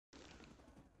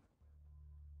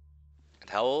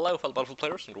Hello fellow Battlefield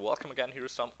players and welcome again.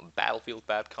 Here's some Battlefield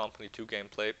Bad Company 2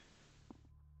 gameplay.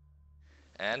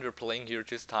 And we're playing here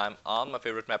this time on my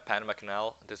favorite map, Panama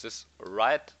Canal. This is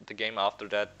right the game after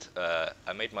that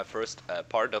I made my first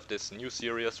part of this new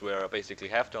series where I basically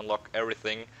have to unlock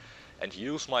everything and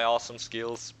use my awesome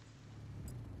skills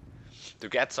to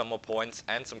get some more points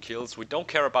and some kills. We don't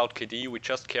care about KD, we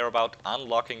just care about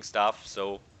unlocking stuff.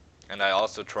 And I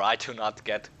also try to not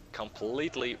get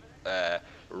completely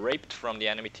raped from the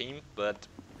enemy team, but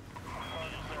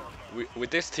with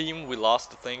this team we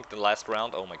lost, I think, the last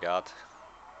round. Oh my god.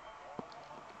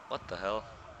 What the hell?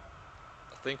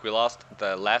 I think we lost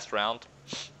the last round.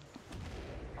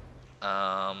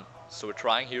 So we're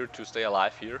trying here to stay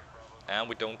alive here, and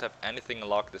we don't have anything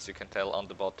unlocked, as you can tell on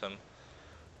the bottom,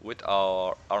 with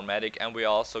our medic, and we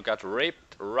also got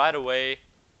raped right away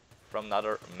from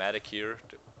another medic here.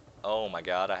 Oh my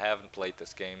god, I haven't played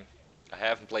this game. I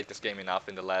haven't played this game enough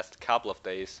in the last couple of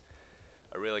days.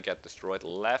 I really get destroyed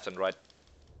left and right.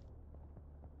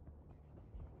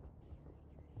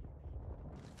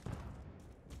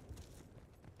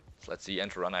 So let's see,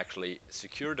 Enterrun actually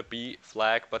secure the B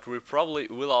flag, but we probably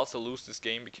will also lose this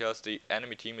game because the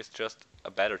enemy team is just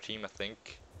a better team, I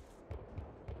think.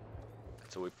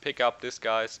 So we pick up this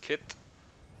guy's kit.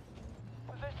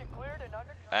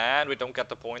 And we don't get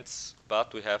the points,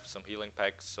 but we have some healing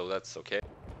packs, so that's okay.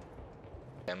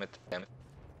 Damn it, damn it.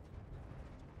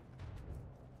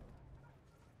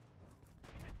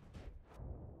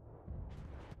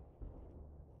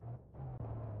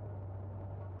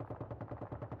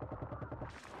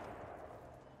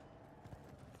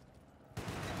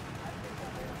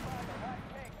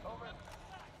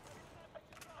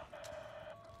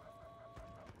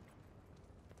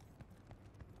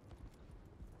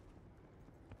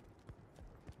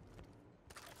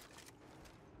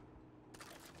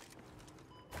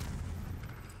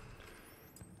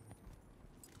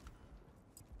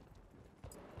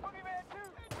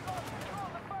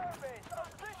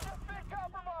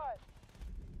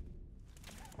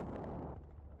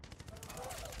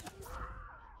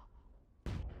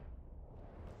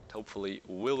 Hopefully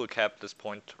we will cap this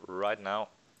point right now,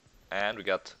 and we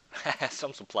got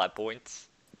some supply points,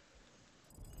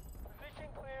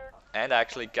 and I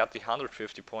actually got the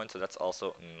 150 points, so that's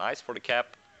also nice for the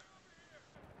cap.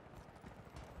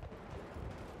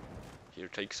 Here,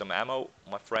 take some ammo,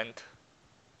 my friend.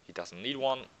 He doesn't need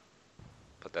one,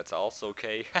 but that's also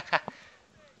okay.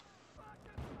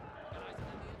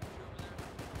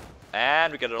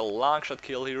 And we get a long shot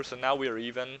kill here, so now we are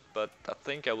even, but I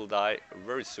think I will die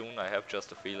very soon. I have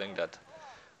just a feeling that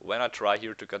when I try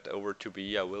here to get over to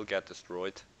B, I will get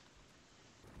destroyed.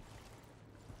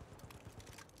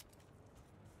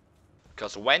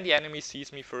 Because when the enemy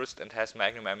sees me first and has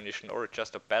magnum ammunition or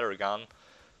just a better gun,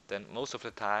 then most of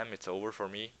the time it's over for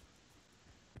me.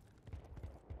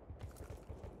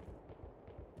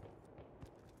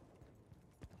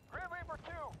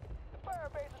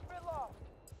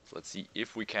 So let's see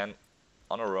if we can,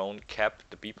 on our own, cap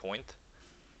the B point.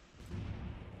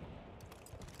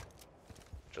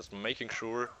 Just making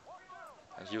sure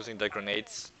and using the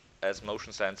grenades as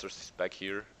motion sensors back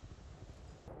here.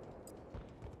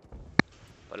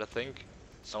 But I think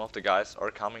some of the guys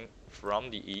are coming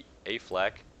from the A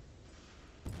flag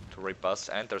to rape us,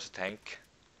 and there's a tank.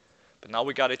 But now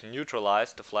we got it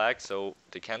neutralized, the flag, so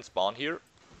they can't spawn here.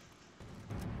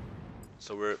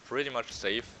 So we're pretty much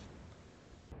safe.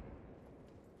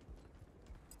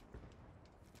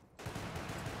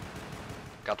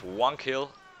 Got one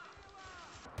kill,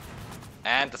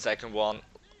 and the second one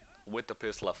with the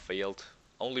pistol I failed.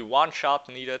 Only one shot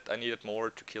needed. I needed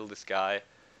more to kill this guy.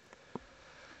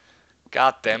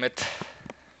 God damn it.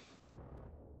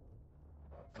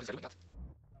 And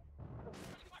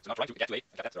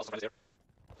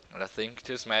I think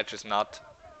this match is not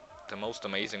the most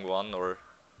amazing one, or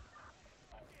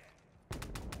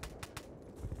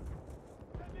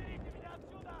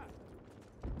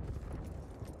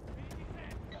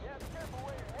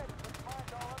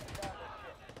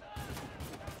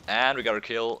and we got a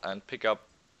kill and pick up,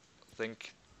 I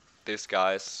think, this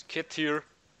guy's kit here.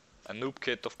 A noob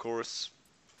kit, of course.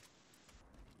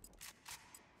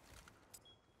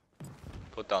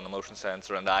 Put down the motion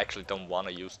sensor, and I actually don't want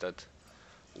to use that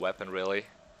weapon really.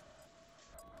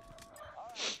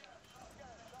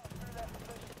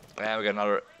 And we got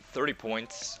another 30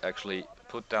 points. Actually,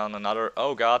 put down another.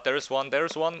 Oh god, there's one,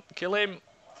 there's one. Kill him!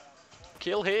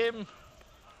 Kill him!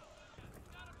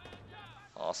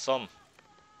 Awesome.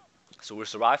 So we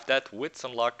survived that with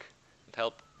some luck and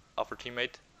help of our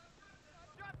teammate.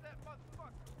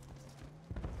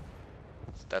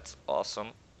 That's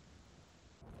awesome.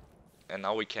 And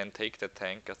now we can take the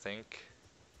tank, I think.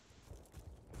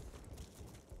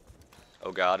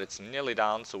 Oh god, it's nearly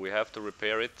down, so we have to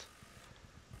repair it.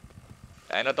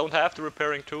 And I don't have the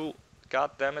repairing tool.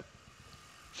 God damn it.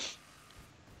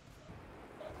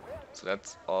 So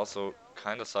that's also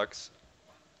kinda sucks.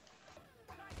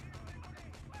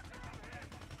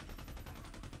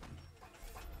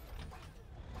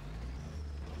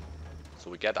 So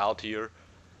we get out here,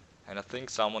 and I think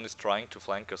someone is trying to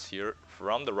flank us here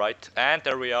from the right. And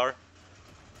there we are.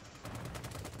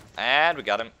 And we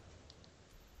got him.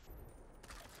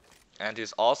 And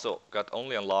he's also got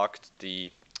only unlocked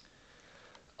the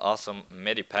awesome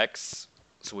medipacks.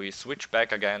 So we switch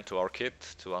back again to our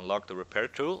kit to unlock the repair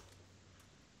tool.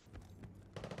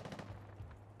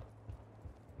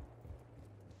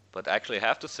 But actually I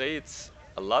have to say it's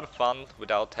a lot of fun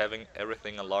without having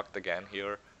everything unlocked again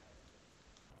here.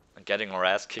 And getting our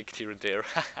ass kicked here and there.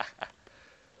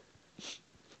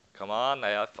 Come on, I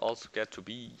have also got to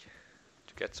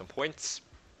get some points.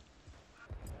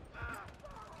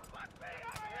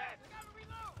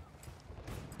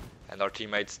 And our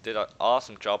teammates did an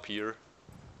awesome job here.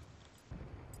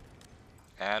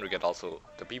 And we get also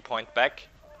the B point back.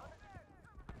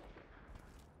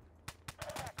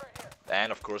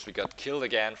 And of course we got killed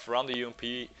again from the UMP.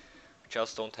 We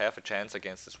just don't have a chance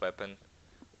against this weapon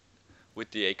with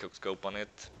the ACOG scope on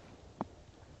it.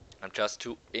 I'm just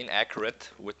too inaccurate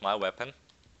with my weapon.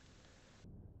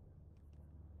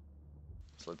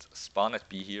 So let's spawn at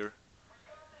B here.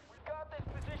 We've got this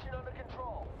position under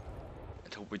control.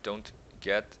 And hope we don't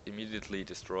get immediately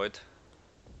destroyed.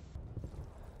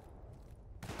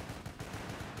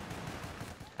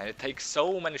 And it takes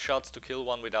so many shots to kill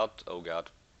one without, oh god,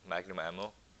 magnum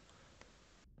ammo.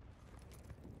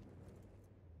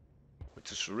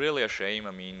 Which is really a shame,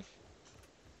 I mean.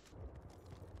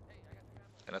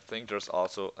 And I think there's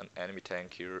also an enemy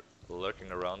tank here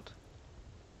lurking around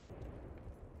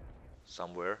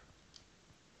somewhere.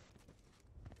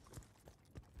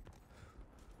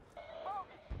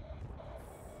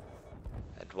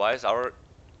 And why is my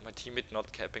teammate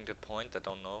not capping that point? I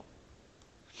don't know.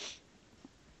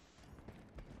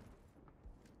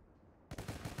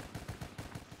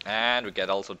 And we get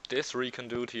also this recon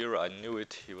dude here. I knew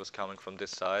it, he was coming from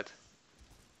this side.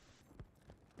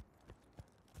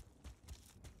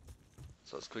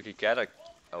 So let's quickly get a,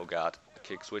 oh god, a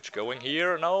kick switch going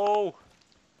here, no!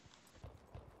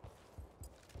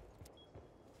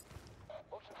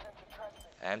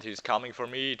 And he's coming for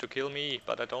me to kill me,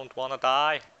 but I don't wanna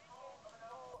die.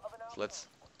 So let's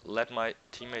let my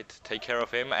teammate take care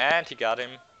of him, and he got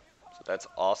him. So that's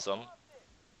awesome.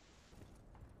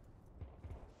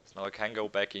 So now I can go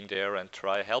back in there and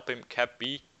try help him cap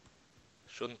B.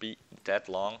 Shouldn't be that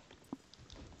long.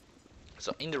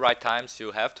 So in the right times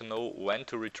you have to know when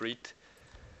to retreat.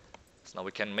 So now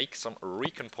we can make some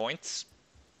recon points.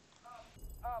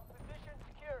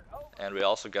 And we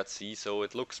also got C, so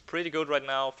it looks pretty good right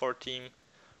now for our team.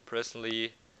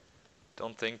 Personally,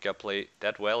 don't think I played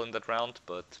that well in that round,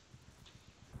 but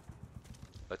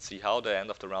let's see how the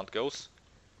end of the round goes.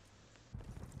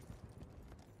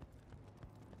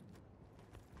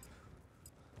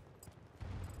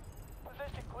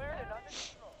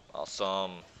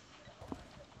 Awesome.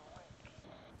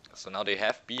 So now they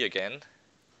have B again.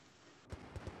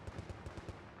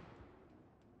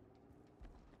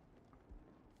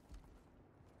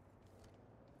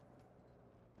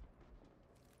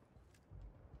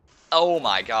 Oh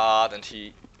my god, and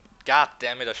he... God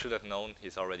damn it, I should have known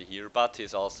he's already here, but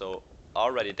he's also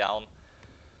already down.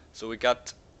 So we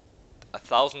got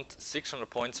 1,600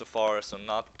 points so far, so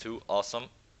not too awesome.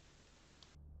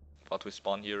 But we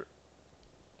spawn here.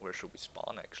 Where should we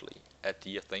spawn actually? At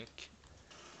D, I think.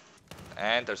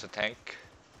 And there's a tank.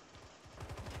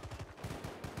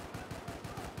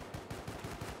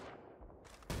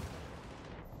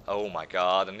 Oh my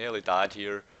god, I nearly died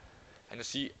here. And you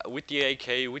see, with the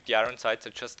AK, with the iron sights,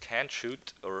 I just can't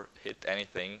shoot or hit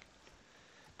anything.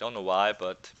 Don't know why,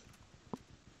 but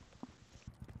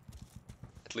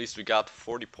at least we got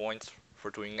 40 points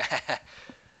for doing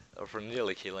or for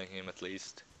nearly killing him at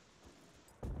least.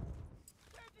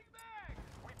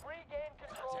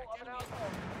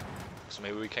 So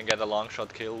maybe we can get a long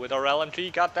shot kill with our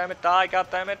LMG. God damn it, die, god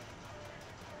damn it.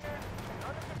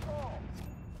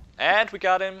 And we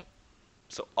got him.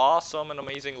 So awesome and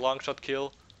amazing long shot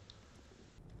kill.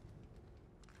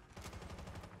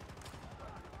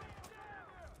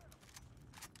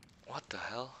 What the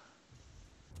hell?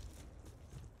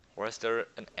 Or is there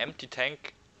an empty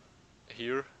tank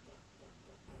here?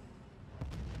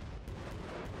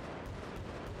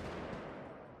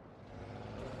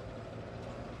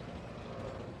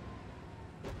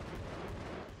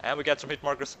 And we got some hit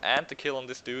markers and the kill on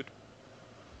this dude.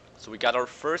 So we got our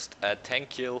first tank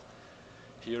kill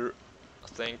here, I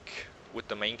think, with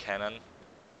the main cannon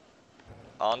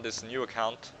on this new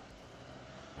account.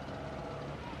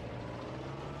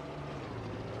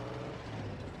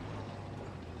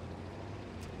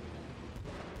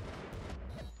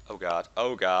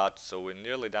 Oh god, so we're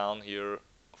nearly down here.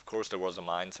 Of course there was a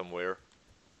mine somewhere.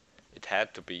 It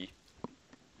had to be.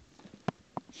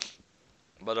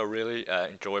 But I really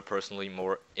enjoy personally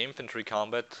more infantry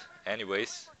combat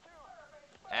anyways.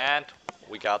 And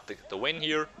we got the win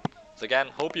here. So again,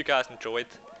 hope you guys enjoyed.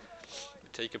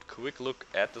 Take a quick look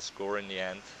at the score in the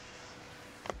end.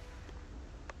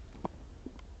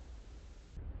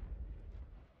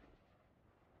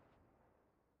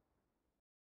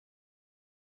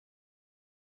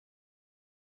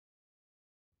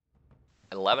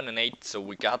 (11-8), so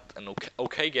we got an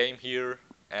okay game here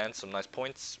and some nice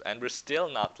points, and we're still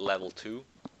not level 2,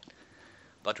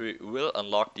 but we will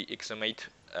unlock the XM8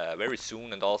 very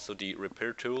soon, and also the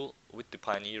repair tool with the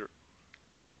Pioneer.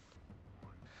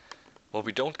 Well,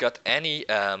 we don't got any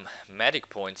medic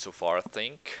points so far, I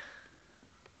think.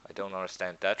 I don't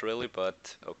understand that really,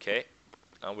 but okay.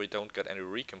 And we don't get any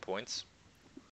recon points.